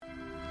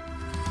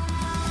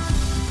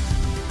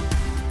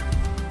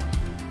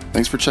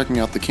Thanks for checking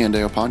out the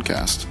Candeo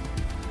podcast.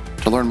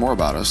 To learn more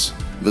about us,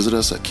 visit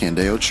us at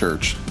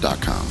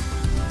candeochurch.com.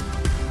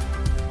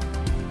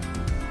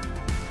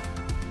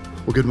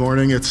 Well, good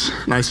morning. It's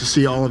nice to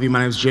see all of you. My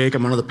name is Jake.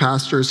 I'm one of the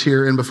pastors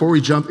here. And before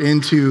we jump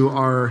into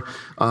our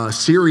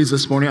series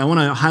this morning, I want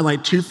to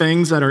highlight two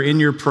things that are in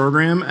your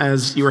program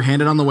as you were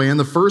handed on the way in.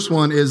 The first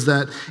one is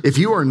that if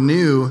you are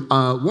new,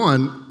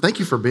 one, thank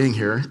you for being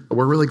here.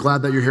 We're really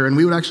glad that you're here, and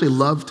we would actually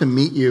love to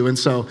meet you. And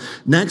so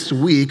next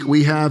week,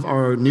 we have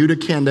our New to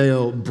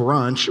Candeo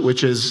brunch,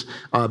 which is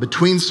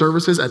between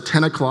services at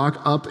 10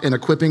 o'clock up in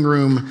Equipping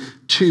Room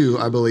 2,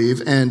 I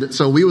believe. And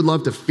so we would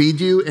love to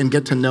feed you and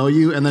get to know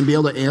you and then be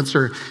able to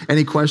answer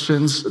any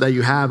questions that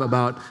you have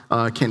about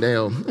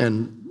Candeo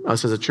and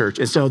us as a church.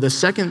 And so the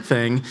second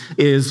thing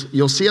is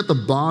you'll see at the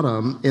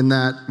bottom in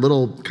that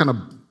little kind of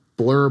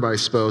blurb, I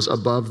suppose,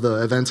 above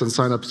the events and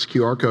sign-ups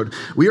QR code,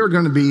 we are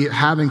going to be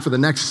having for the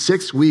next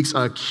 6 weeks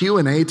a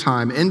Q&A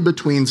time in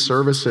between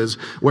services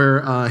where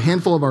a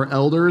handful of our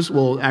elders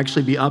will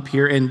actually be up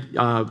here, and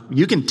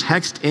you can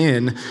text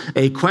in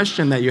a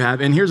question that you have.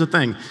 And here's the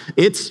thing,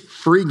 it's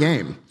free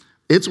game.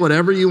 It's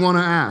whatever you want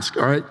to ask,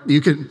 all right?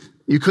 You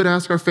could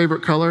ask our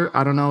favorite color.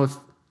 I don't know if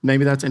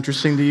maybe that's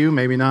interesting to you,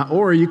 maybe not.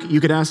 Or you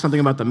could ask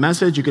something about the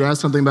message. You could ask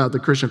something about the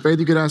Christian faith.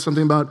 You could ask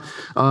something about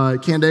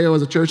Candeo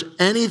as a church.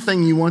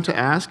 Anything you want to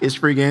ask is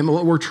free game.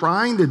 What we're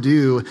trying to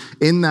do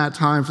in that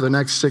time for the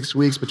next 6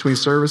 weeks between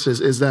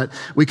services is that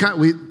we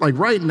like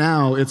right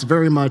now, it's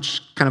very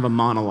much kind of a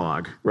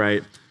monologue,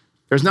 right?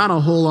 There's not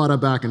a whole lot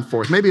of back and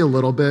forth, maybe a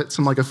little bit,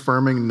 some like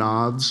affirming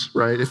nods,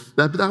 right? If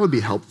that would be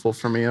helpful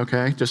for me,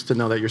 okay? Just to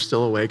know that you're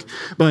still awake.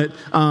 But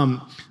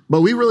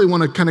we really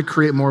want to kind of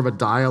create more of a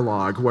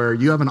dialogue where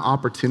you have an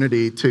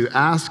opportunity to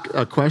ask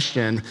a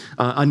question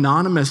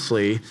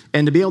anonymously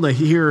and to be able to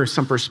hear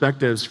some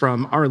perspectives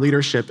from our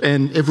leadership.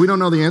 And if we don't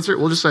know the answer,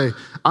 we'll just say,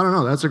 I don't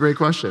know, that's a great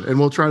question. And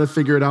we'll try to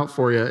figure it out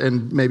for you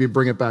and maybe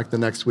bring it back the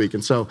next week.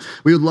 And so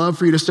we would love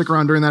for you to stick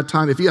around during that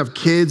time. If you have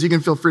kids, you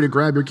can feel free to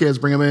grab your kids,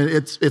 bring them in.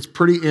 It's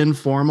pretty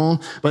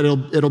informal, but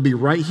it'll be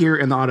right here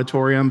in the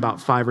auditorium about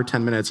 5 or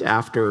 10 minutes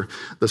after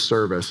the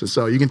service. And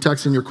so you can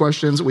text in your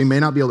questions. We may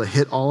not be able to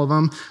hit all of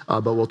them,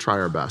 but we'll try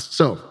our best.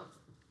 So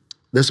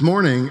this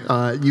morning,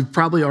 you've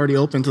probably already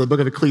opened to the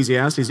book of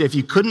Ecclesiastes. If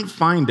you couldn't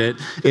find it,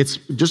 it's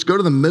just go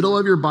to the middle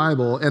of your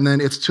Bible, and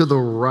then it's to the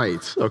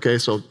right, okay?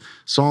 So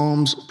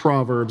Psalms,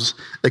 Proverbs,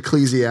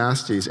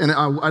 Ecclesiastes. And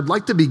I'd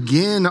like to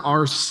begin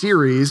our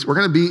series. We're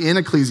going to be in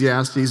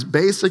Ecclesiastes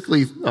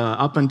basically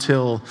up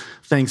until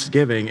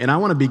Thanksgiving, and I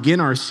want to begin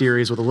our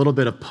series with a little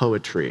bit of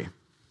poetry.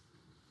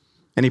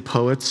 Any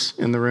poets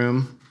in the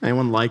room?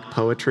 Anyone like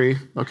poetry?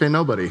 Okay,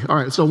 nobody. All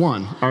right, so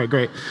one. All right,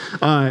 great.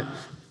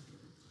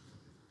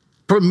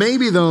 But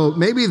maybe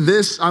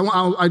this,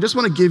 I just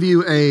want to give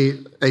you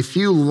a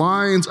few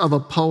lines of a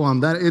poem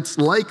that it's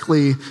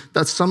likely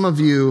that some of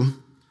you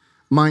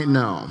might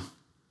know.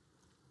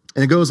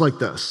 And it goes like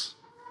this.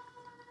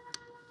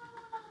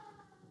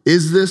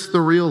 Is this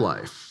the real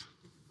life?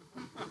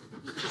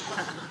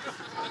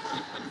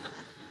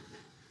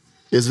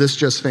 Is this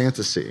just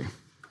fantasy?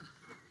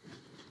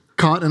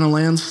 Caught in a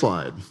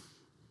landslide.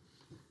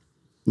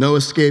 No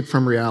escape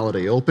from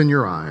reality. Open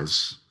your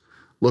eyes,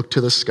 look to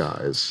the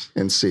skies,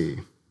 and see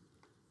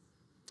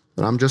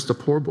that I'm just a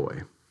poor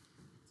boy.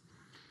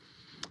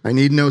 I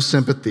need no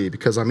sympathy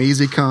because I'm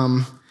easy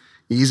come,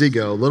 easy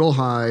go, little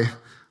high,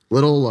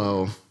 little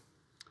low.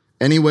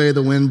 Any way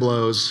the wind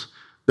blows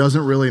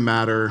doesn't really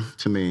matter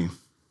to me.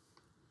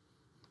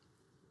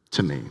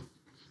 To me.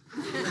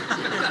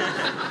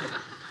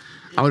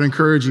 I would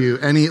encourage you,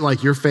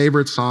 your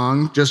favorite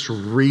song, just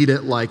read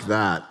it like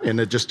that, and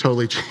it just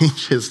totally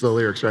changes the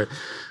lyrics, right?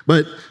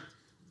 But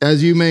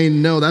as you may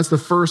know, that's the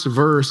first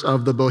verse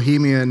of the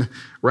Bohemian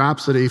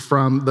Rhapsody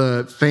from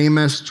the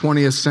famous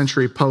 20th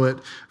century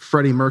poet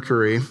Freddie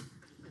Mercury.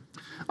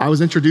 I was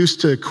introduced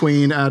to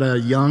Queen at a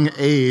young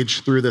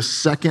age through the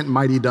second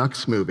Mighty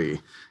Ducks movie,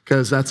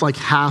 because that's like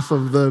half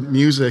of the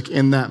music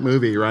in that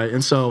movie, right?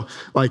 And so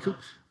like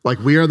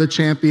we are the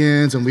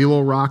champions and we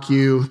will rock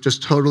you,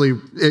 just totally,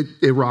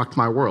 it rocked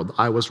my world.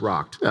 I was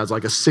rocked as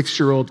like a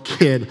 6-year-old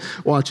kid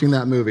watching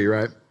that movie,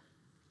 right?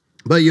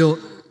 But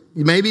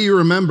maybe you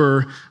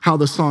remember how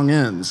the song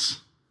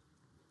ends.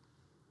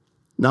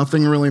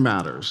 Nothing really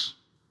matters.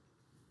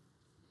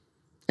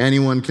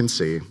 Anyone can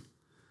see.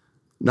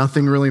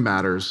 Nothing really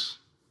matters.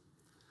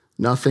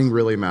 Nothing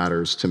really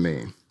matters to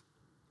me.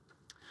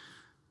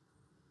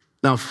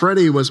 Now,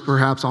 Freddie was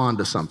perhaps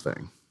onto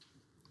something,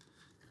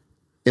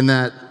 in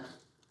that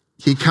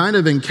he kind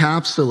of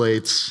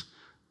encapsulates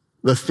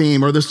the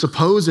theme or the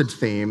supposed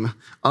theme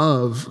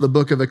of the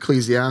book of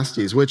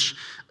Ecclesiastes, which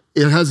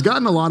it has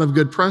gotten a lot of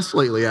good press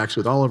lately,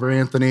 actually, with Oliver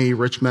Anthony,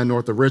 rich men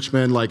north of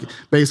Richmond, like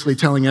basically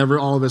telling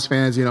all of his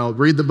fans,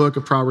 read the book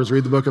of Proverbs,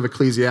 read the book of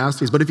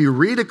Ecclesiastes. But if you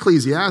read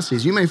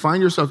Ecclesiastes, you may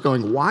find yourself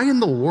going, why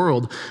in the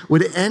world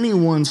would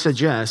anyone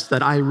suggest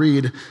that I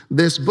read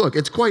this book?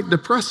 It's quite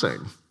depressing.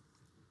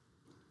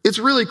 It's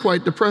really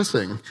quite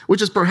depressing,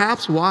 which is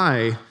perhaps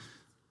why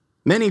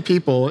Many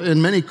people and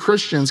many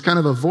Christians kind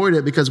of avoid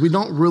it because we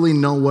don't really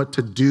know what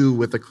to do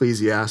with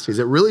Ecclesiastes.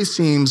 It really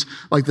seems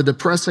like the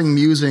depressing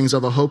musings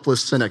of a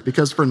hopeless cynic,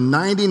 because for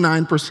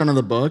 99% of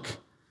the book,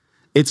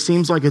 it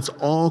seems like it's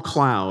all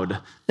cloud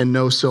and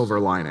no silver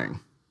lining.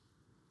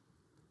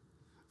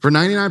 For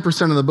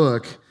 99% of the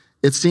book,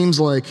 it seems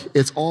like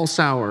it's all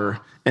sour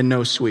and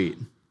no sweet.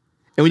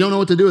 And we don't know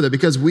what to do with it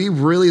because we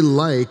really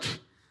like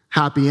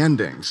happy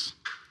endings.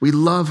 We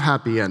love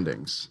happy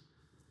endings.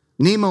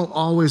 Nemo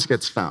always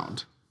gets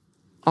found.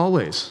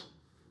 Always.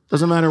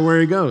 Doesn't matter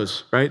where he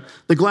goes, right?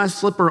 The glass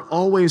slipper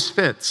always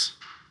fits.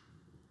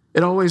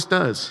 It always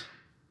does.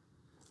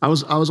 I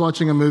was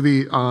watching a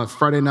movie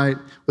Friday night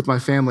with my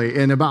family,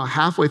 and about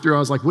halfway through, I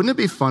was like, wouldn't it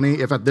be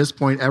funny if at this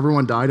point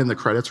everyone died and the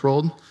credits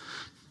rolled?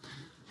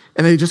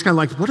 And they just kind of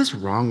like, what is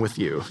wrong with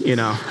you? You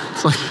know,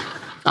 it's like,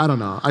 I don't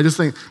know. I just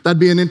think that'd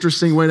be an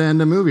interesting way to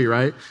end a movie,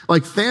 right?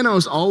 Like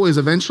Thanos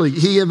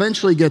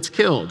eventually gets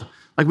killed.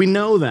 Like we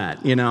know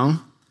that, you know?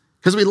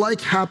 Because we like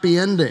happy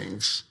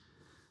endings.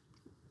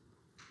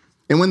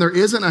 And when there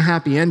isn't a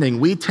happy ending,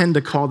 we tend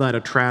to call that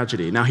a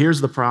tragedy. Now,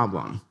 here's the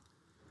problem.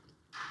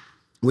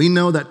 We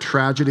know that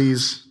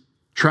tragedies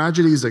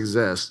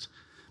exist,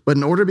 but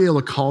in order to be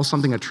able to call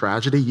something a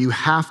tragedy, you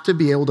have to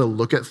be able to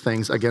look at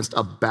things against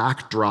a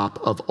backdrop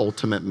of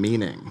ultimate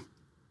meaning.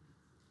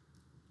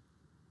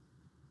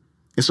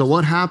 And so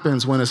what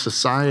happens when a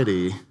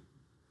society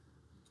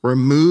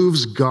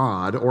removes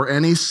God or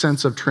any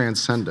sense of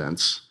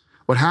transcendence?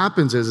 What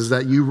happens is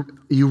that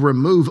you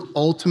remove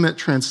ultimate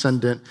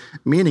transcendent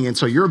meaning. And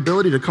so your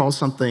ability to call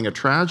something a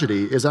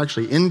tragedy is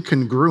actually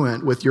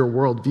incongruent with your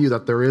worldview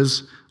that there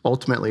is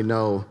ultimately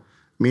no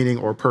meaning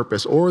or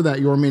purpose, or that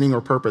your meaning or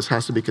purpose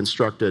has to be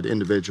constructed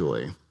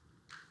individually.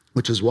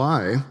 Which is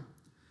why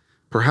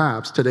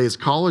perhaps today's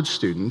college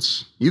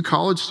students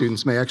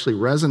may actually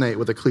resonate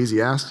with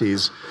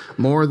Ecclesiastes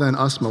more than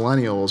us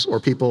millennials or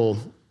people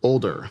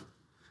older.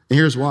 And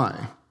here's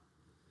why.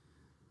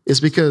 It's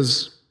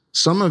because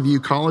some of you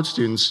college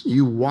students,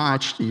 you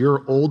watched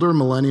your older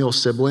millennial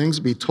siblings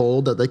be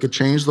told that they could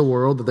change the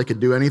world, that they could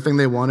do anything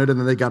they wanted, and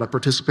then they got a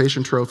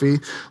participation trophy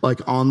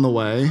like on the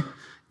way,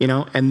 you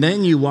know, and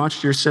then you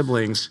watched your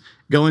siblings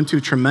go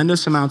into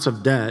tremendous amounts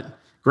of debt,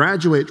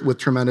 graduate with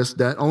tremendous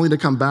debt, only to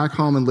come back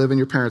home and live in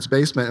your parents'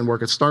 basement and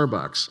work at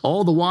Starbucks.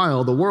 All the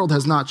while, the world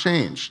has not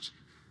changed.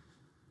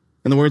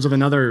 In the words of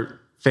another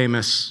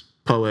famous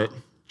poet,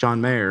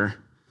 John Mayer,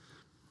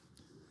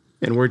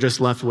 and we're just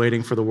left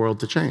waiting for the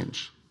world to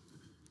change.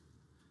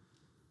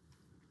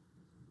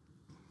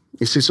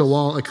 You see, so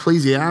while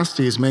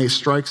Ecclesiastes may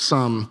strike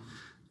some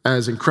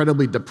as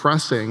incredibly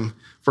depressing,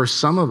 for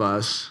some of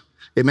us,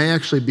 it may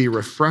actually be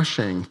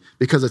refreshing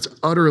because it's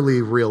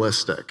utterly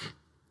realistic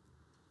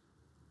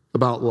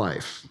about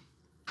life.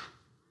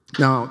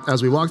 Now,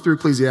 as we walk through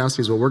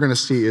Ecclesiastes, what we're going to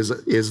see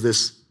is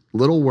this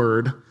little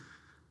word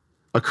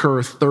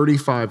occur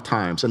 35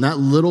 times. And that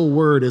little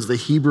word is the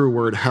Hebrew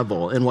word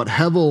hevel. And what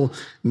hevel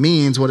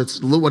means, what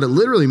it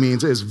literally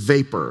means is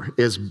vapor,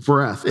 is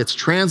breath. It's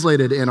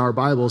translated in our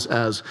Bibles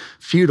as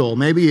futile.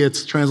 Maybe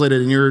it's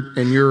translated in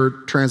your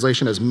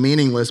translation as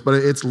meaningless, but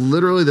it's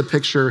literally the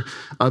picture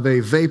of a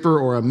vapor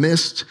or a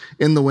mist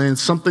in the wind,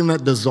 something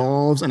that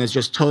dissolves and is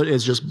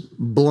just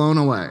blown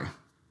away.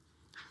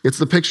 It's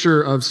the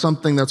picture of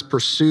something that's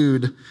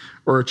pursued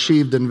or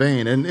achieved in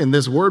vain. And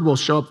this word will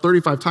show up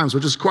 35 times,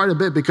 which is quite a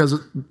bit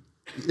because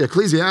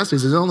Ecclesiastes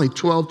is only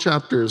 12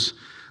 chapters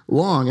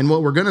long. And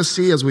what we're going to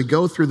see as we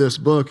go through this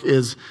book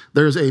is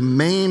there's a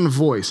main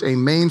voice, a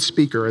main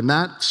speaker, and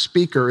that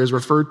speaker is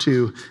referred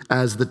to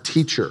as the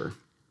teacher.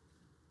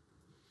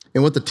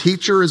 And what the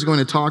teacher is going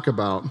to talk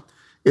about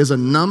is a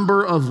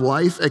number of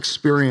life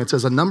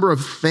experiences, a number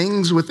of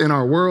things within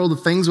our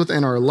world, things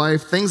within our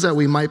life, things that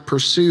we might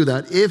pursue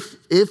that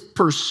if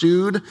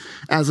pursued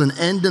as an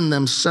end in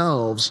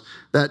themselves,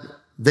 that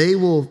they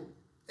will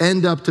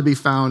end up to be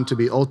found to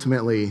be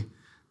ultimately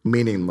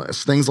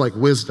meaningless. Things like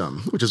wisdom,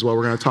 which is what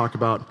we're going to talk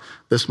about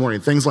this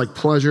morning. Things like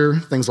pleasure,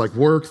 things like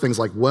work, things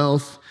like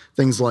wealth,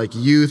 things like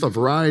youth, a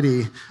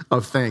variety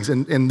of things.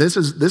 And this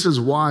is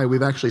why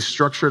we've actually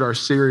structured our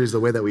series the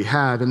way that we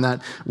have, in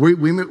that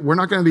we're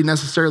not going to be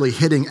necessarily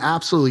hitting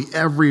absolutely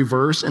every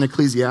verse in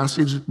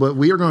Ecclesiastes, but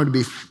we are going to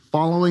be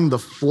following the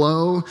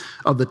flow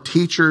of the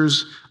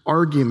teacher's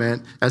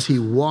argument as he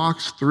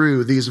walks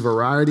through these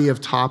variety of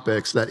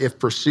topics that, if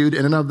pursued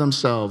in and of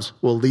themselves,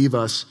 will leave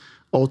us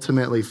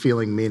ultimately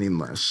feeling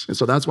meaningless. And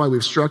so that's why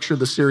we've structured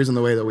the series in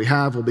the way that we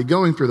have. We'll be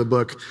going through the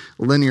book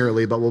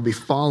linearly, but we'll be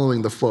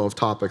following the flow of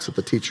topics that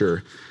the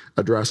teacher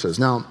addresses.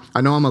 Now,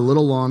 I know I'm a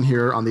little long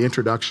here on the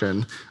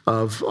introduction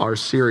of our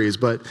series,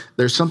 but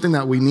there's something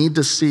that we need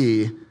to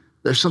see.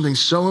 There's something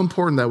so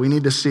important that we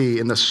need to see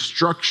in the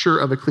structure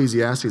of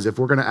Ecclesiastes if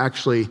we're going to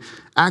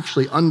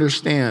actually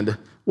understand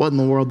what in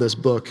the world this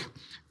book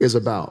is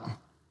about.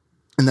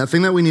 And that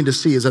thing that we need to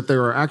see is that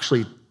there are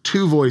actually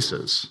two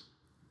voices.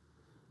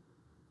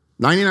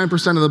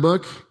 99% of the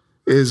book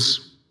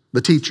is the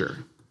teacher.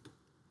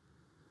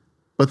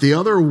 But the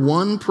other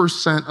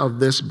 1% of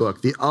this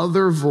book, the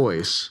other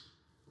voice,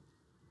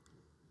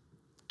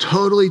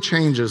 totally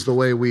changes the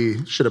way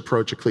we should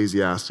approach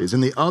Ecclesiastes.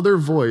 And the other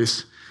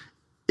voice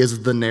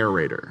is the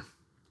narrator.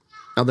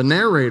 Now, the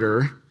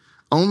narrator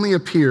only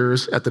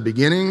appears at the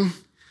beginning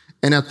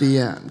and at the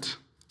end.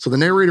 So the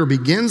narrator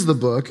begins the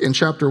book in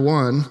chapter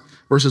 1,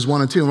 verses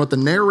 1 and 2. And what the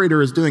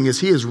narrator is doing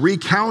is he is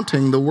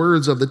recounting the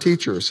words of the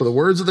teacher. So the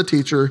words of the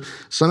teacher,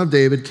 son of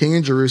David, king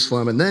in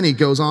Jerusalem. And then he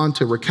goes on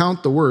to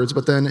recount the words.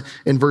 But then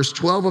in verse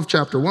 12 of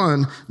chapter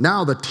 1,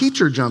 now the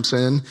teacher jumps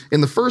in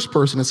the first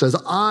person and says,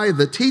 I,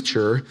 the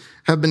teacher,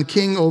 have been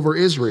king over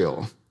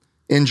Israel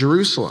in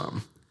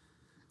Jerusalem.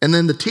 And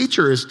then the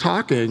teacher is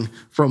talking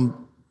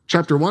from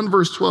chapter 1,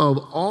 verse 12,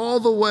 all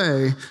the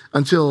way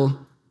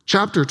until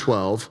chapter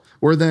 12,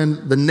 where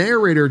then the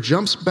narrator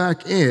jumps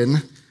back in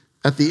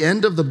at the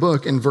end of the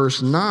book in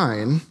verse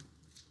 9.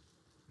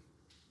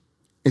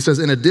 He says,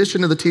 in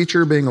addition to the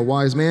teacher being a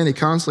wise man, he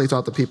constantly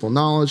taught the people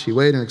knowledge. He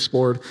weighed and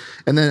explored.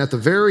 And then at the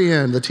very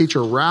end, the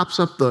teacher wraps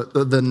up,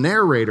 the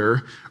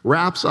narrator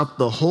wraps up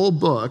the whole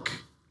book,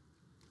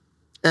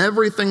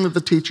 everything that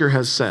the teacher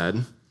has said.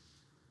 And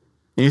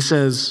he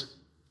says,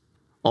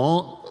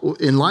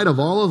 in light of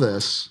all of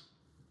this,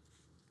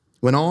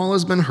 when all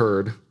has been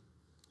heard,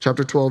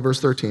 chapter 12, verse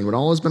 13, when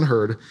all has been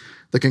heard,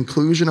 the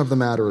conclusion of the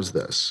matter is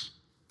this: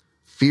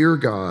 fear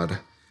God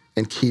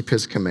and keep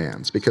his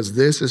commands, because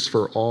this is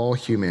for all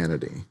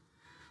humanity.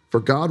 For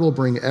God will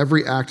bring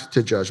every act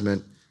to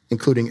judgment,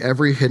 including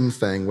every hidden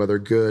thing, whether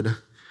good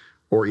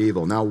or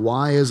evil. Now,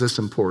 why is this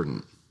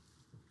important?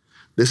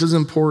 This is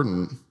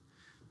important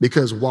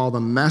because while the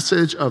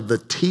message of the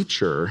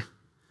teacher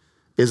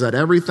is that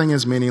everything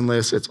is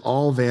meaningless, it's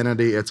all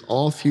vanity, it's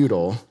all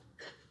futile,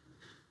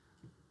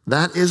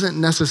 that isn't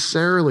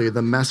necessarily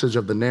the message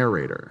of the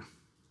narrator.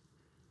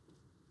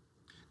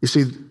 You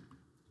see,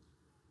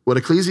 what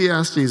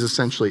Ecclesiastes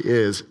essentially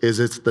is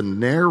it's the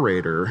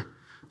narrator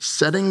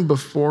setting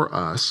before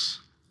us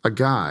a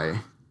guy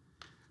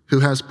who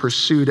has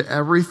pursued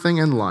everything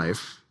in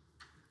life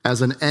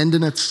as an end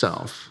in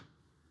itself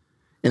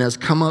and has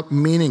come up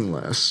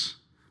meaningless.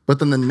 But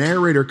then the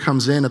narrator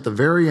comes in at the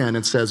very end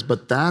and says,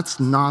 but that's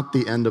not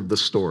the end of the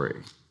story.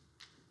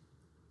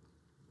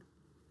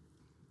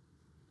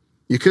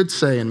 You could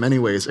say in many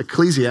ways,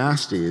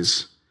 Ecclesiastes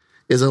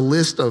is a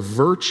list of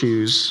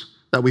virtues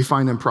that we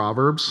find in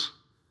Proverbs,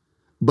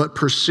 but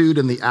pursued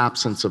in the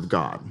absence of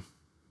God.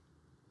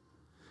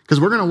 Because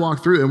we're going to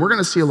walk through and we're going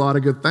to see a lot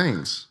of good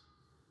things.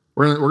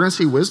 We're going to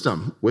see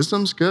wisdom.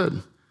 Wisdom's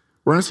good.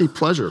 We're going to see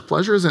pleasure.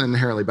 Pleasure isn't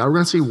inherently bad. We're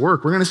going to see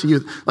work. We're going to see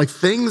like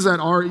things that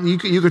are, you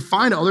could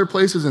find other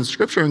places in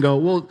Scripture and go,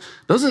 well,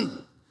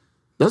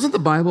 doesn't the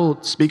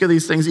Bible speak of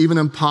these things even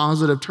in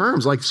positive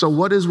terms? Like, so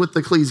what is with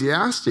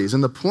Ecclesiastes?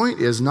 And the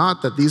point is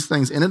not that these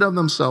things in and of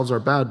themselves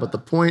are bad, but the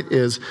point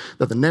is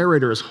that the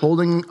narrator is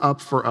holding up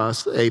for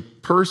us a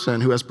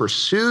person who has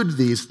pursued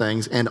these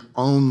things and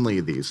only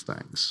these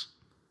things.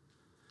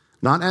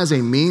 Not as a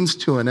means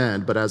to an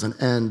end, but as an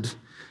end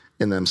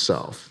in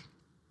themselves.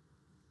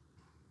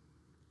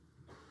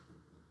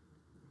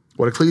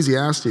 What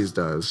Ecclesiastes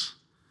does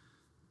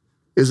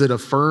is it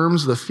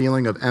affirms the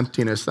feeling of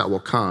emptiness that will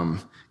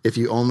come if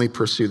you only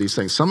pursue these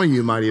things. Some of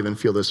you might even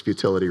feel this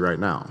futility right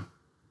now.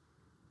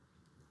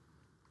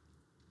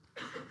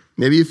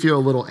 Maybe you feel a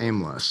little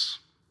aimless.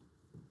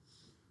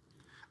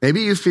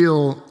 Maybe you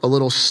feel a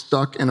little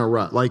stuck in a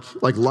rut, like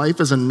life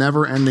is a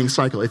never-ending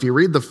cycle. If you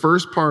read the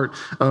first part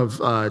of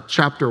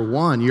chapter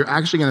 1, you're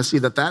actually going to see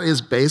that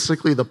is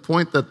basically the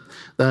point that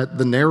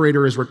the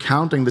narrator is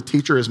recounting, the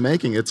teacher is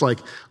making. It's like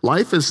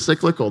life is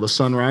cyclical. The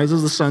sun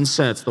rises, the sun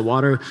sets, the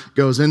water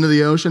goes into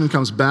the ocean and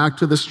comes back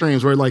to the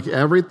streams, where like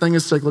everything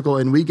is cyclical,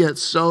 and we get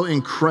so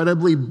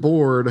incredibly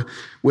bored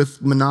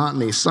with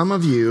monotony. Some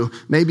of you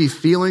may be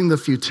feeling the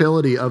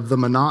futility of the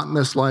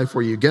monotonous life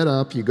where you get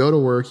up, you go to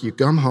work, you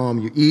come home,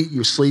 you eat,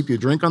 you sleep, you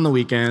drink on the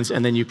weekends,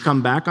 and then you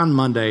come back on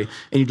Monday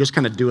and you just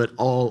kind of do it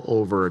all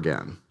over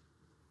again.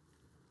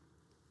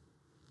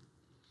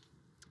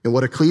 And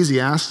what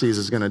Ecclesiastes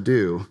is going to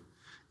do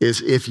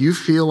is if you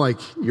feel like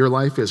your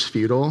life is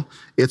futile,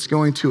 it's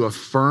going to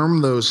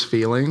affirm those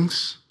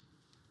feelings,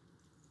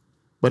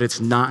 but it's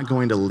not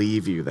going to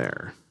leave you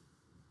there.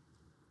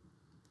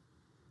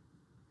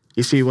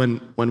 You see,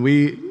 when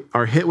we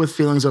are hit with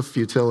feelings of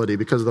futility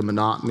because of the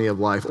monotony of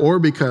life, or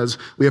because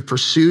we have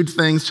pursued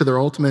things to their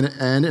ultimate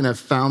end and have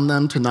found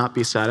them to not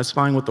be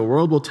satisfying, what the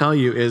world will tell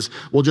you is,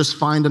 well, just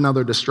find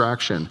another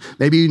distraction.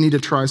 Maybe you need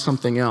to try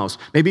something else.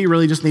 Maybe you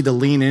really just need to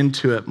lean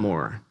into it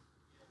more.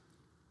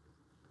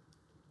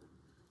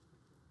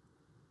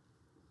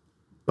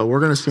 But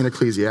we're going to see in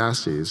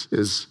Ecclesiastes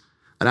is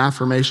an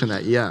affirmation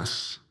that,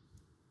 yes,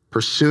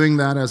 pursuing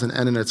that as an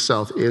end in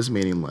itself is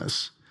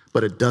meaningless,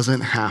 but it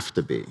doesn't have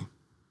to be.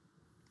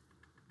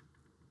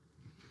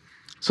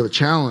 So the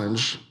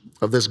challenge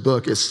of this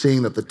book is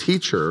seeing that the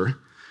teacher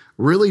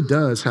really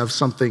does have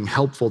something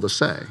helpful to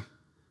say.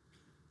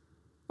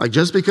 Like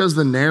just because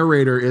the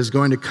narrator is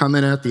going to come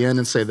in at the end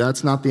and say,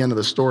 that's not the end of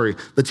the story,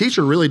 the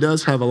teacher really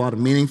does have a lot of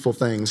meaningful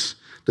things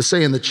to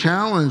say. And the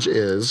challenge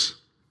is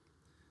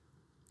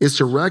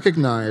to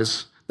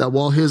recognize that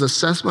while his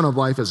assessment of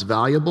life is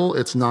valuable,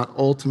 it's not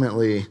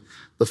ultimately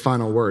the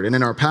final word. And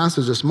in our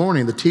passage this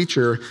morning, the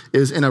teacher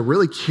is in a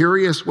really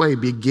curious way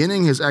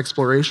beginning his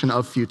exploration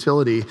of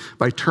futility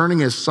by turning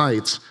his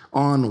sights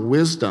on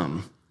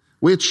wisdom,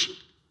 which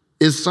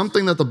is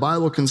something that the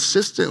Bible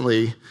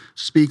consistently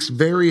speaks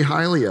very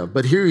highly of.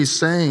 But here he's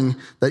saying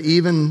that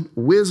even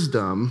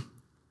wisdom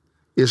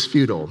is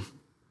futile.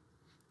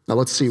 Now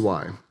let's see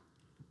why.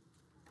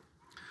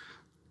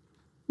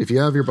 If you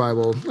have your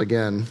Bible,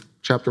 again,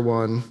 chapter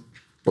 1,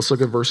 let's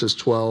look at verses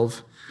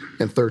 12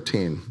 and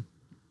 13.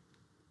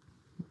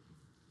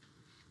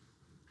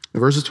 In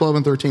verses 12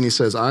 and 13, he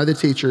says, I, the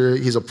teacher,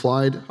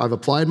 I've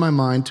applied my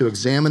mind to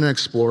examine and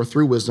explore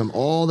through wisdom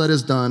all that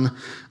is done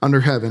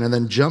under heaven. And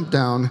then jump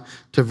down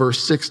to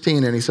verse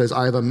 16, and he says,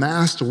 I have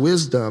amassed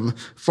wisdom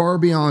far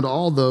beyond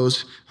all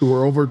those who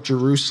were over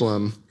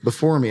Jerusalem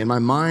before me, and my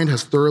mind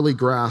has thoroughly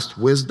grasped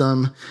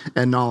wisdom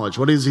and knowledge.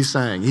 What is he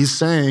saying? He's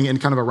saying, in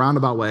kind of a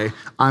roundabout way,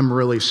 I'm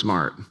really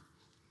smart.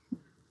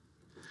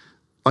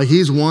 Like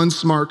he's one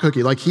smart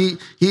cookie. Like he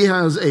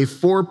has a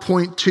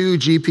 4.2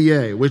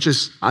 GPA, which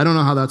is, I don't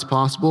know how that's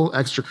possible.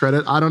 Extra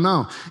credit, I don't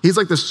know. He's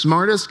like the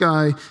smartest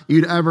guy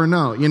you'd ever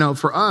know. You know,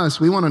 for us,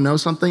 we want to know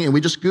something and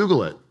we just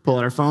Google it. Pull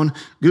out our phone,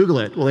 Google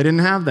it. Well, they didn't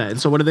have that.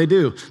 And so what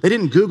do? They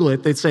didn't Google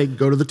it. They'd say,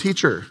 go to the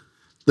teacher.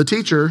 The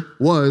teacher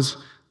was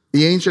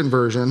the ancient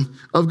version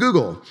of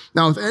Google.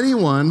 Now, if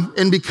anyone,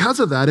 and because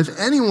of that, if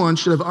anyone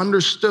should have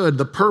understood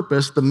the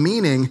purpose, the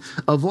meaning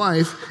of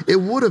life, it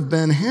would have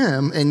been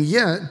him. And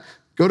yet,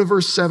 go to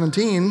verse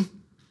 17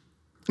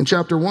 in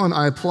chapter 1.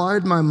 I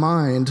applied my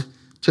mind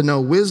to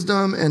know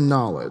wisdom and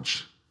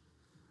knowledge,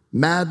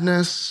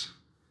 madness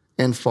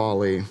and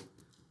folly.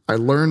 I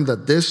learned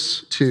that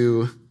this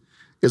too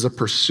is a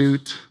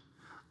pursuit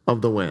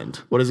of the wind.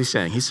 What is he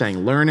saying? He's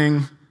saying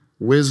learning,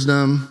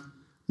 wisdom,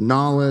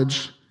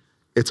 knowledge,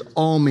 it's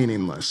all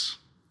meaningless.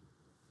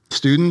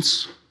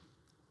 Students,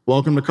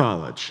 welcome to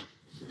college.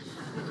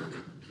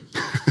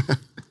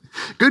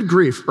 Good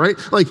grief, right?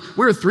 Like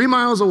we're 3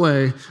 miles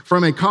away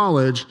from a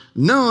college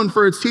known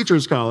for its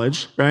teachers'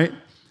 college, right?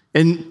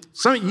 And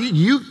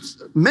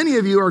many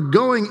of you are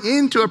going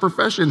into a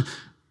profession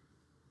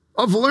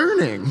of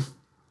learning.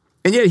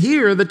 And yet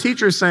here the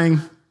teacher is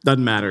saying,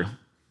 doesn't matter.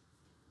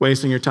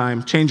 Wasting your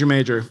time, change your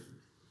major.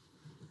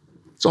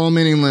 It's all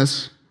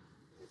meaningless.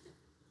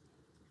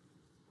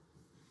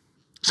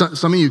 So,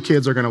 some of you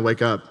kids are gonna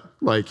wake up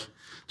like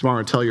tomorrow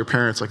and tell your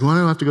parents, like, well, I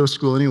don't have to go to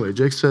school anyway.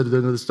 Jake said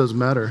that this doesn't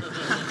matter.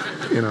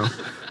 You know,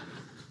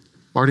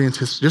 Marty and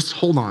Tiss, just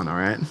hold on, all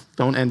right?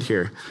 Don't end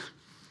here.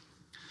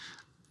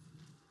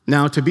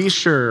 Now, to be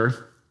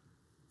sure,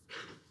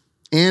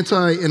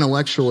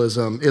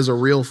 anti-intellectualism is a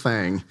real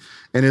thing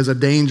and is a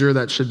danger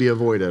that should be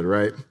avoided,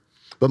 right?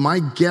 But my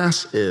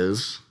guess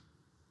is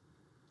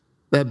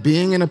that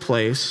being in a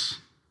place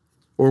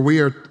where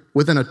we are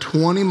within a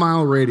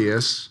 20-mile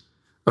radius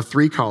of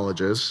 3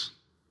 colleges,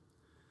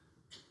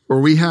 where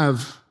we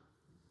have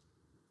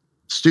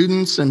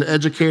students and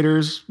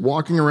educators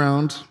walking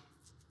around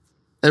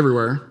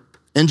everywhere,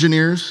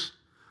 engineers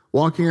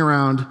walking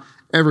around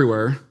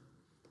everywhere,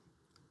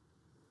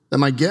 then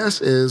my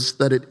guess is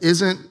that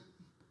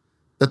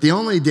that the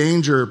only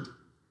danger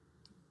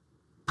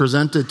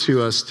presented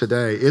to us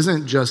today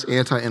isn't just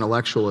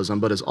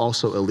anti-intellectualism, but is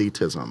also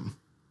elitism.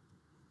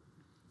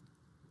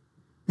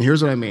 And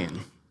here's what I mean,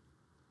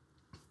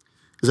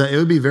 is that it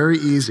would be very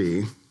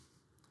easy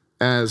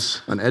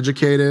as an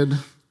educated,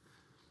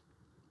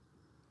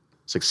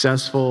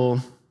 successful,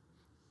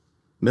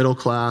 middle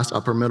class,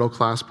 upper middle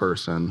class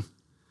person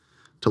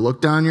to look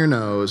down your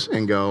nose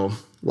and go,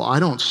 well, I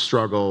don't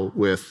struggle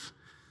with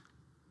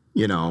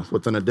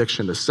an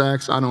addiction to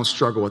sex. I don't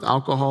struggle with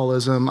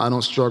alcoholism. I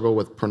don't struggle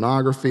with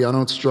pornography. I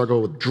don't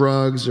struggle with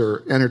drugs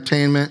or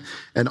entertainment.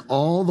 And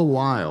all the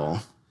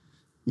while,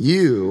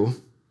 you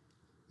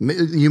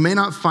may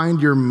not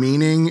find your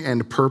meaning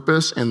and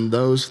purpose in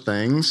those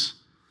things,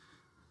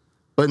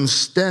 but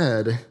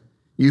instead,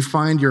 you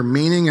find your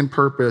meaning and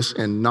purpose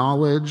in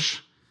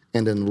knowledge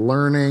and in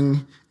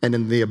learning and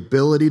in the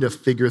ability to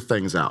figure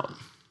things out.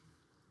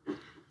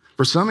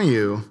 For some of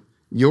you,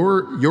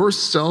 your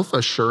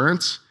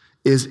self-assurance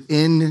is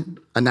in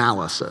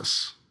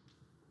analysis.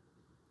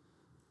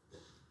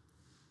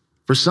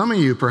 For some of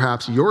you,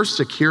 perhaps your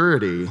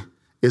security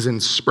is in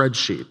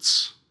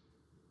spreadsheets.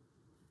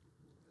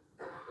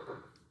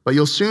 But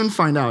you'll soon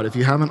find out, if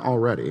you haven't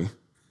already,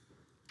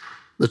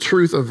 the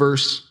truth of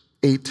verse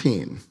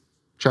 18.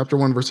 Chapter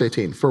 1, verse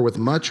 18. For with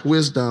much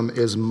wisdom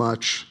is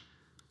much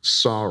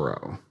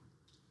sorrow.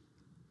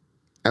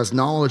 As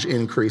knowledge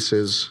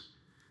increases,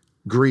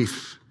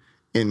 grief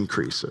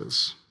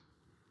increases.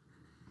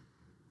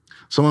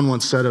 Someone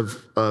once said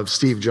of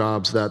Steve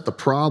Jobs that the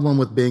problem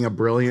with being a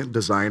brilliant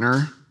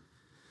designer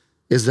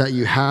is that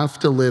you have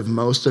to live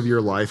most of your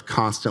life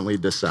constantly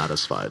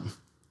dissatisfied.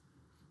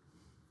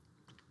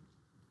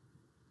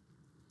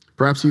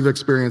 Perhaps you've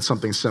experienced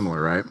something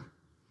similar, right?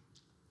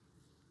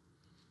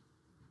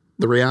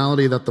 The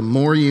reality that the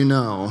more you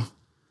know,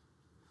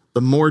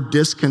 the more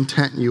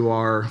discontent you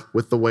are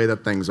with the way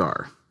that things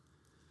are.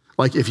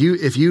 Like if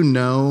you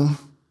know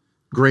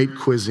great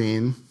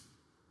cuisine,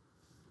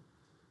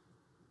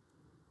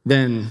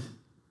 then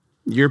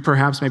you're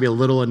perhaps maybe a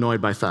little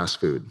annoyed by fast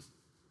food.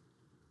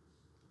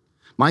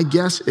 My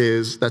guess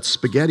is that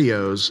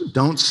SpaghettiOs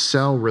don't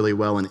sell really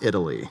well in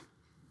Italy.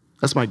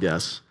 That's my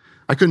guess.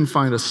 I couldn't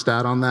find a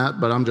stat on that,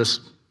 but I'm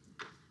just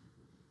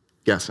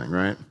guessing,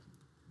 right?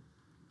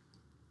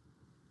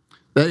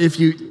 That if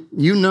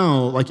you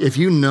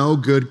know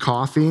good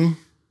coffee,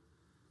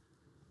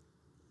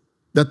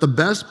 that the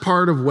best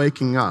part of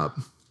waking up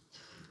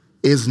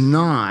is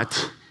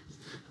not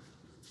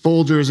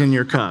Folgers in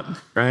your cup,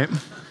 right?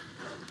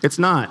 It's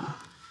not.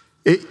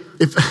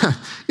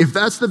 If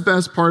that's the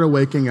best part of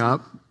waking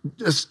up,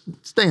 just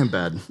stay in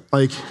bed.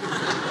 Like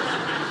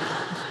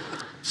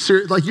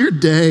your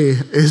day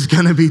is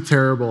gonna be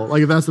terrible.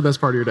 Like if that's the best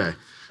part of your day.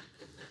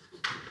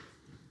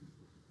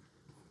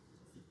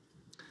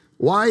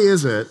 Why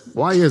is it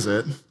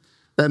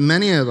that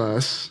many of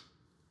us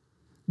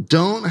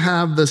don't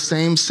have the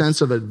same sense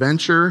of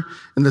adventure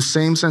and the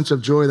same sense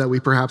of joy that we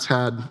perhaps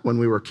had when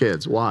we were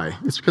kids? Why?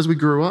 It's because we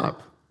grew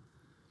up.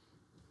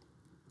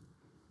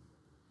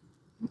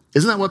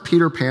 Isn't that what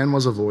Peter Pan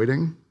was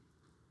avoiding?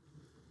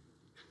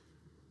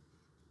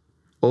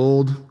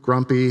 Old,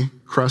 grumpy,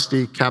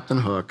 crusty Captain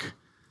Hook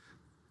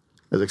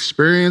has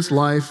experienced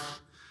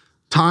life.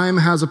 Time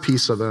has a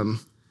piece of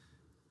him,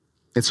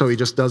 and so he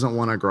just doesn't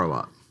want to grow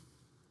up.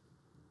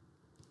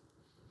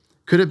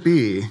 Could it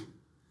be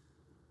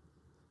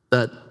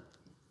that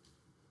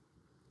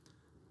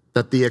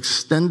the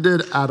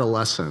extended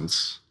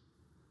adolescence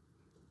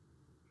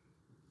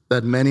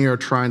that many are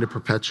trying to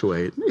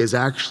perpetuate is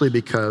actually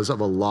because of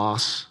a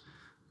loss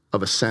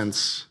of a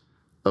sense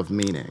of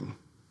meaning?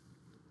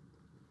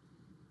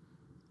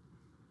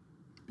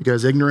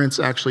 Because ignorance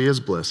actually is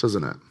bliss,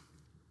 isn't it?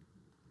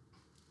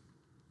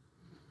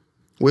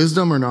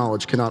 Wisdom or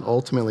knowledge cannot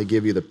ultimately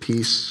give you the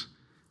peace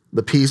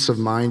of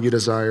mind you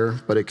desire,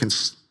 but it can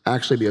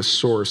actually be a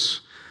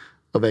source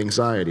of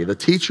anxiety. The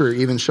teacher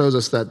even shows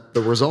us that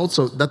the results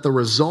of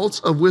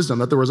wisdom,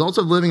 that the results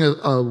of living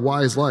a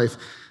wise life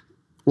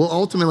will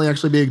ultimately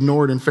actually be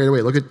ignored and fade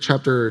away. Look at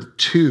chapter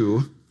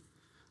 2,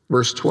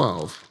 verse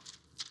 12.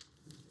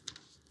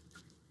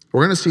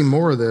 We're going to see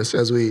more of this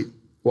as we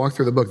walk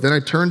through the book. Then I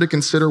turned to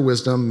consider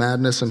wisdom,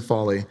 madness, and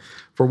folly.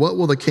 For what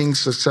will the king's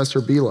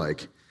successor be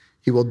like?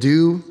 He will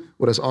do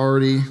what has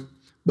already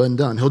been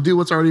done. He'll do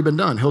what's already been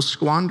done. He'll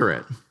squander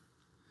it.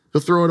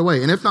 He'll throw it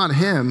away. And if not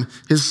him,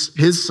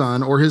 his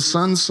son or his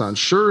son's son.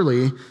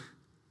 Surely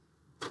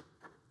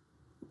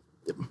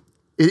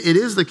it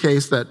is the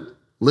case that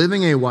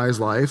living a wise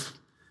life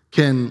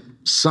can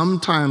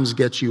sometimes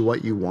get you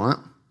what you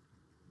want,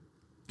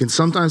 can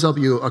sometimes help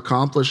you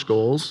accomplish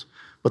goals,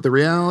 but the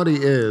reality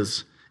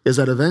is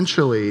that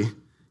eventually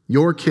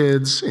your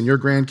kids and your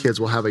grandkids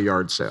will have a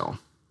yard sale,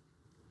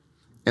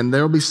 and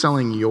they'll be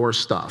selling your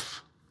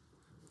stuff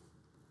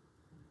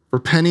for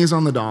pennies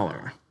on the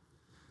dollar.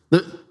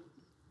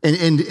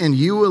 And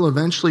you will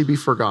eventually be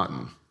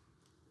forgotten.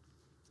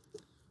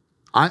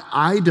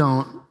 I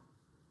don't,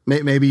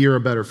 maybe you're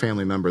a better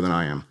family member than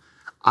I am.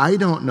 I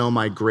don't know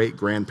my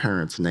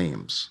great-grandparents'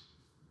 names.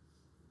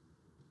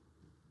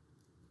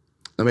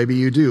 Now, maybe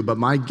you do, but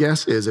my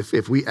guess is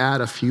if we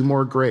add a few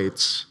more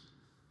greats,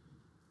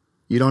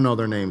 you don't know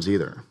their names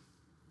either.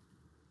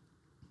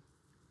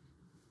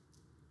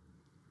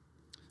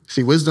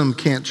 See, wisdom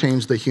can't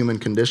change the human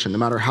condition. No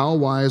matter how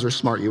wise or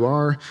smart you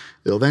are,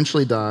 you'll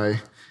eventually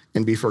die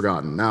and be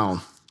forgotten.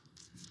 Now,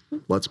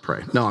 let's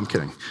pray. No, I'm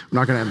kidding. We're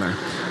not going to end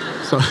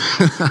there. So,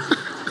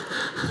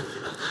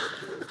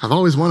 I've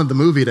always wanted the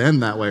movie to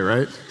end that way,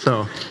 right?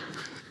 So,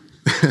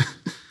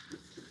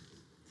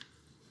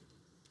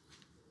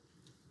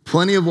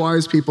 plenty of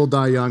wise people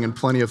die young and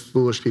plenty of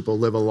foolish people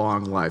live a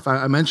long life.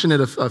 I mentioned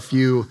it a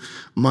few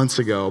months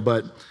ago,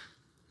 but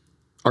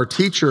our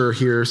teacher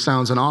here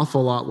sounds an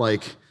awful lot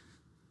like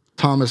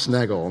Thomas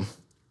Nagel,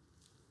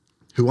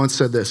 who once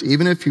said this: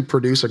 even if you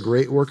produce a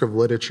great work of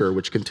literature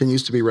which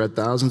continues to be read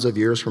thousands of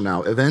years from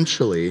now,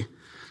 eventually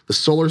the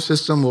solar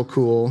system will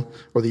cool,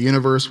 or the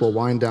universe will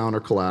wind down or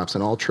collapse,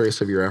 and all trace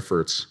of your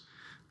efforts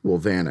will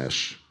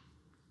vanish.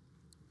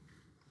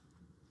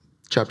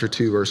 Chapter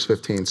 2, verse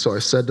 15. So I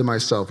said to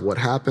myself, what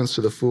happens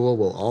to the fool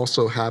will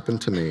also happen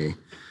to me.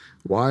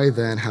 Why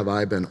then have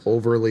I been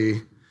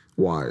overly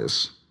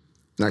wise?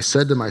 And I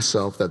said to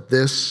myself that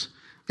this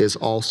is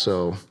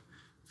also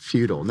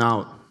futile.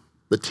 Now,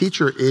 the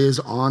teacher is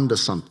on to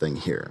something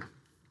here.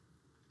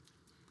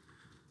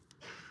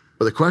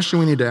 But the question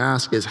we need to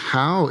ask is,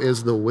 how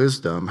is the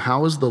wisdom,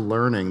 how is the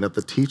learning that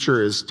the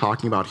teacher is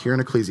talking about here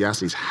in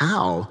Ecclesiastes,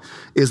 how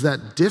is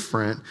that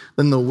different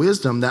than the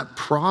wisdom that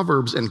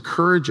Proverbs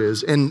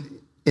encourages and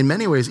in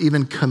many ways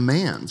even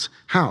commands?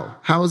 How?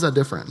 How is that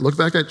different? Look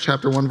back at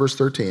chapter 1, verse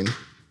 13.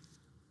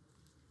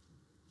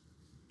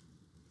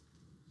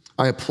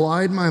 I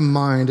applied my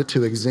mind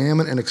to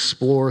examine and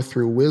explore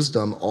through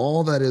wisdom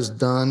all that is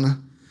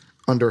done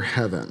under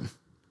heaven.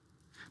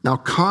 Now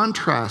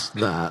contrast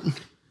that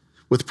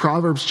with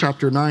Proverbs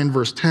chapter 9,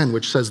 verse 10,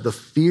 which says, the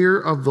fear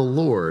of the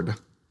Lord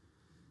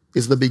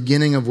is the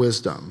beginning of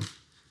wisdom,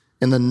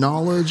 and the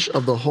knowledge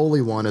of the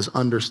Holy One is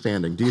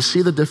understanding. Do you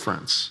see the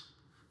difference?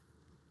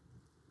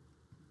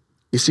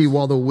 You see,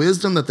 while the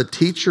wisdom that the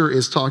teacher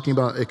is talking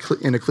about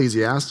in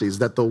Ecclesiastes,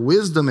 that the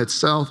wisdom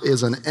itself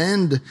is an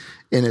end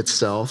in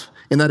itself,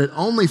 in that it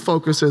only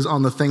focuses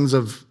on the things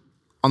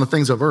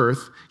of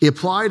earth, he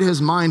applied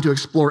his mind to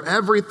explore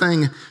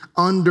everything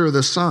under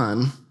the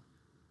sun.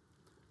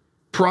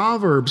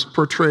 Proverbs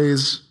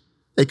portrays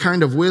a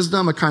kind of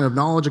wisdom, a kind of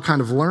knowledge, a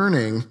kind of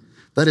learning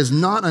that is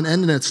not an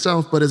end in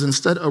itself, but is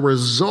instead a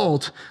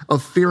result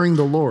of fearing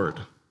the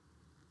Lord.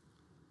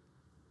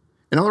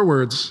 In other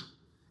words,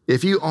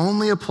 if you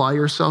only apply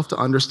yourself to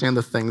understand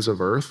the things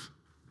of earth,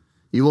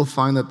 you will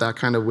find that that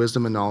kind of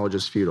wisdom and knowledge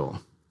is futile.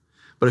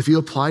 But if you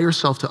apply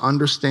yourself to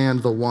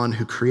understand the one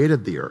who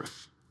created the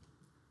earth,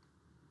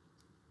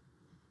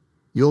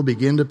 you'll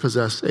begin to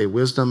possess a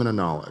wisdom and a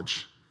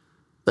knowledge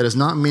that is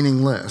not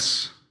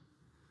meaningless,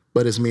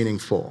 but is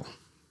meaningful.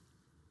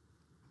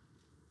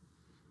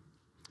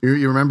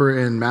 You remember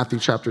in Matthew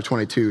chapter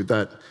 22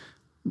 that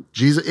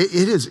Jesus,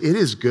 it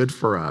is good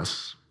for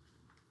us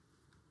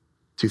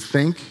to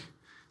think.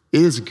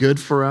 It is good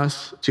for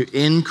us to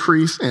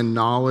increase in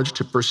knowledge,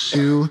 to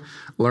pursue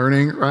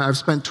learning. Right? I've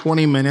spent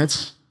 20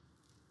 minutes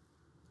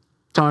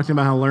talking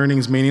about how learning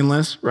is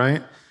meaningless,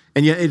 right?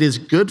 And yet it is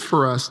good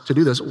for us to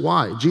do this.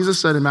 Why? Jesus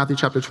said in Matthew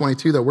chapter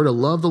 22 that we're to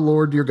love the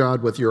Lord your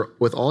God with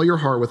all your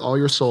heart, with all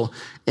your soul,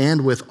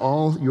 and with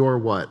all your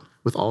what?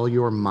 With all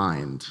your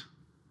mind.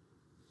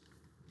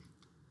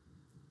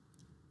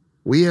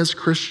 We as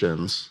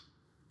Christians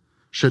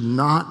should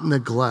not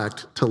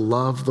neglect to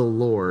love the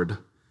Lord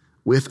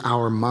with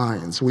our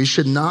minds. We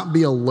should not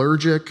be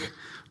allergic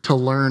to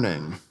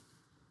learning.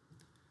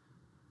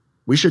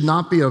 We should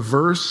not be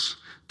averse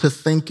to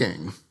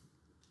thinking.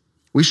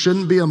 We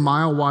shouldn't be a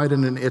mile wide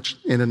and an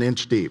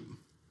inch deep.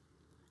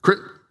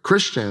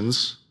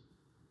 Christians,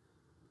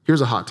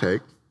 here's a hot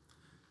take.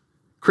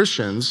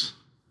 Christians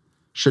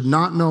should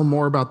not know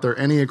more about their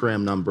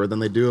Enneagram number than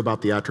they do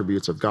about the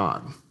attributes of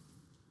God.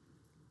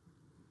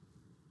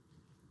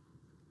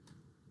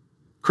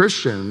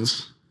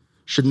 Christians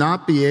should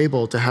not be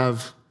able to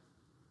have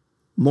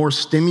more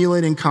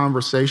stimulating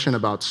conversation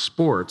about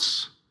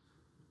sports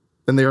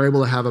than they are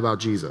able to have about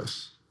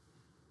Jesus.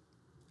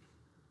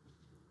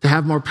 To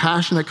have more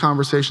passionate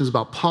conversations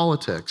about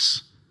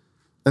politics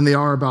than they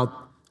are about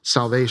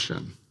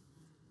salvation.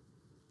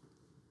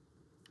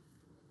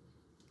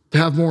 To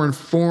have more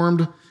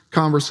informed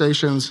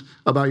conversations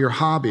about your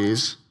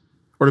hobbies,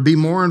 or to be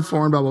more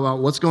informed about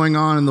what's going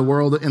on in the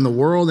world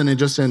and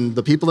just in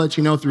the people that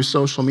you know through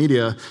social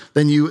media,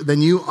 then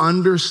you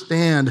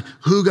understand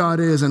who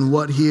God is and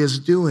what he is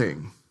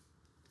doing.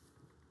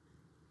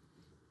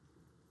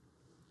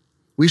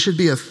 We should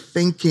be a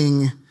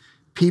thinking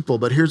people,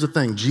 but here's the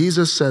thing.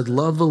 Jesus said,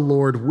 love the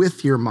Lord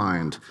with your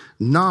mind,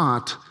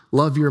 not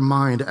love your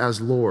mind as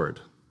Lord.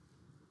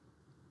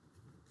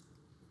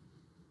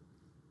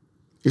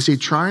 You see,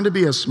 trying to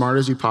be as smart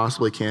as you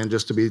possibly can,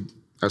 just to be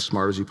as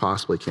smart as you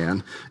possibly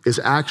can, is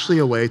actually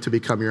a way to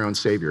become your own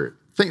savior.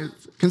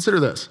 Consider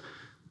this.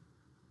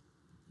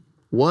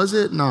 Was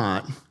it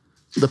not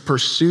the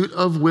pursuit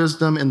of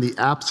wisdom in the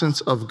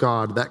absence of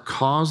God that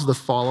caused the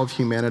fall of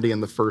humanity in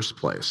the first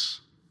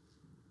place?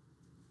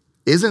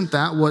 Isn't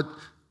that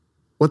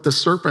what the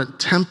serpent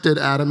tempted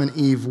Adam and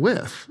Eve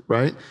with,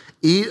 right?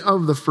 Eat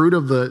of the fruit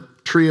of the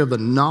tree of the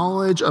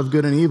knowledge of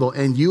good and evil,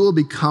 and you will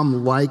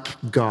become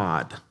like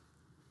God.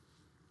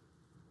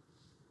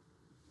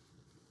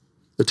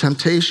 The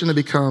temptation to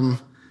become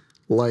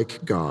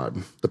like God,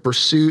 the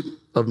pursuit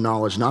of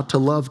knowledge, not to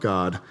love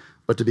God,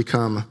 but to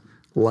become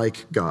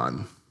like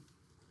God.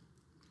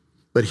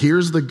 But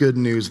here's the good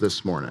news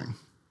this morning.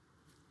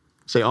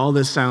 Say, all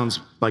this sounds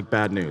like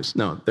bad news.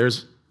 No,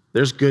 there's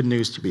good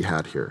news to be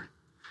had here.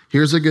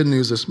 Here's the good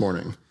news this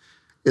morning,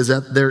 is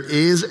that there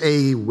is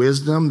a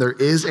wisdom, there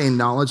is a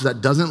knowledge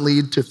that doesn't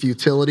lead to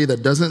futility,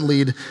 that doesn't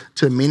lead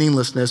to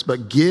meaninglessness,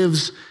 but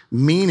gives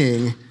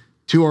meaning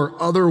to our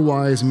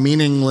otherwise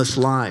meaningless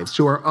lives,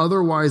 to our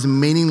otherwise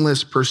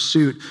meaningless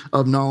pursuit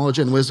of knowledge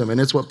and wisdom.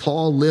 And it's what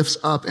Paul lifts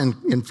up in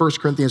 1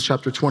 Corinthians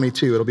chapter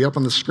 22. It'll be up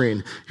on the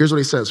screen. Here's what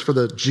he says. For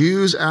the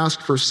Jews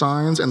ask for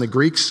signs and the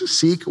Greeks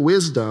seek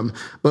wisdom,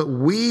 but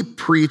we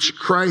preach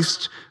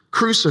Christ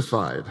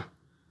crucified,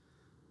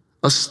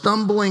 a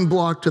stumbling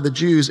block to the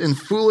Jews and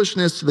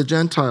foolishness to the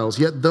Gentiles.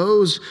 Yet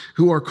those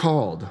who are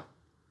called,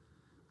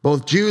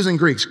 both Jews and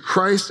Greeks,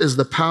 Christ is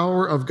the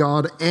power of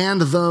God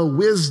and the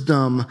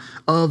wisdom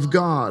of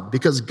God,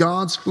 because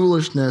God's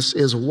foolishness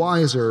is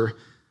wiser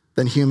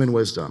than human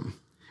wisdom,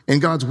 and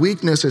God's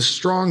weakness is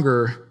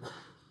stronger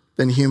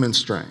than human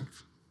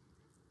strength.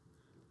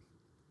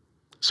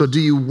 So do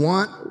you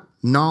want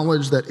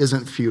knowledge that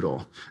isn't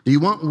futile? Do you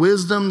want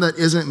wisdom that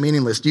isn't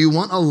meaningless? Do you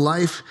want a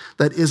life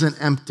that isn't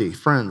empty?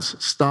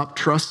 Friends, stop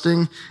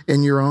trusting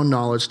in your own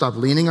knowledge. Stop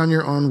leaning on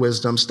your own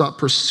wisdom. Stop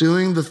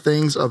pursuing the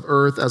things of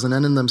earth as an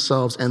end in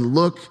themselves, and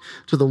look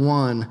to the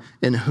one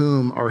in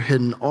whom are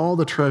hidden all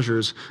the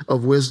treasures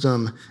of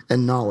wisdom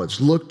and knowledge.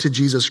 Look to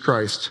Jesus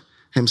Christ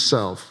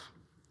himself.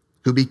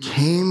 who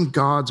became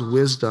God's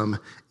wisdom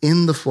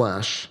in the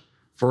flesh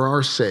for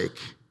our sake,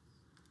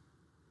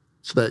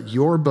 so that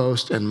your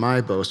boast and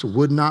my boast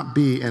would not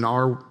be in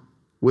our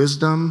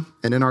wisdom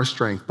and in our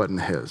strength, but in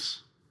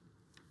his.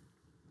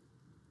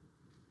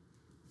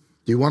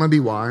 Do you want to be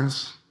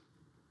wise?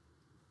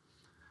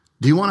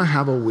 Do you want to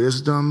have a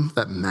wisdom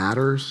that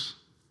matters?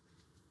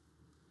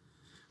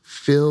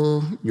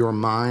 Fill your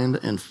mind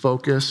and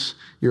focus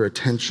your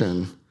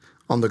attention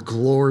on the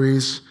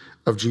glories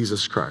of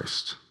Jesus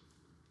Christ.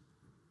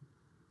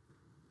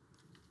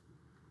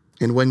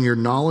 And when your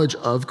knowledge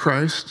of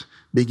Christ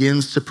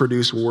begins to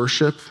produce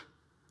worship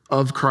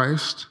of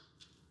Christ,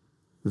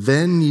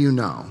 then you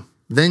know,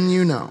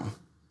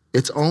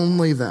 it's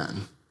only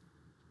then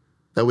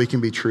that we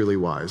can be truly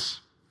wise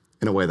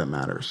in a way that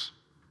matters.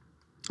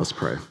 Let's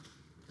pray.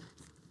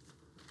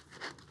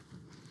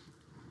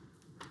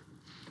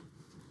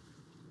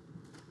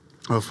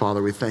 Oh,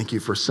 Father, we thank you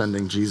for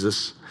sending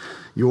Jesus,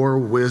 your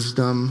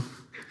wisdom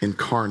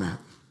incarnate.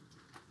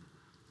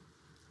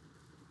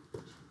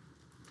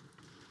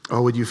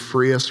 Oh, would you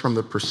free us from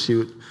the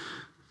pursuit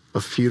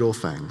of futile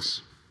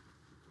things?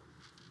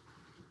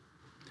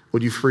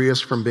 Would you free us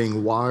from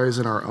being wise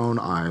in our own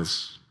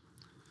eyes,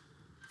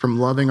 from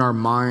loving our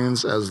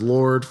minds as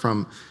Lord,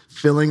 from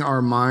filling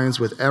our minds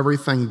with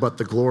everything but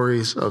the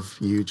glories of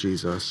you,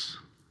 Jesus?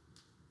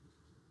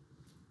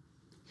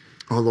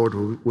 Oh,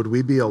 Lord, would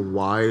we be a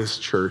wise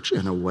church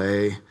in a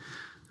way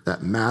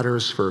that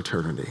matters for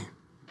eternity?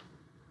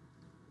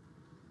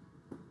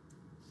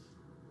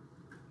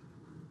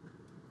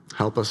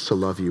 Help us to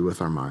love you with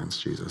our minds,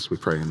 Jesus. We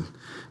pray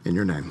in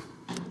your name.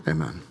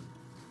 Amen.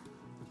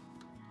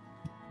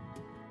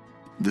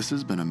 This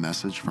has been a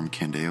message from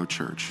Candeo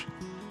Church.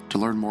 To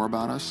learn more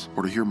about us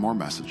or to hear more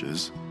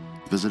messages,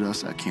 visit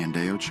us at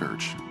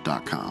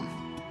candeochurch.com.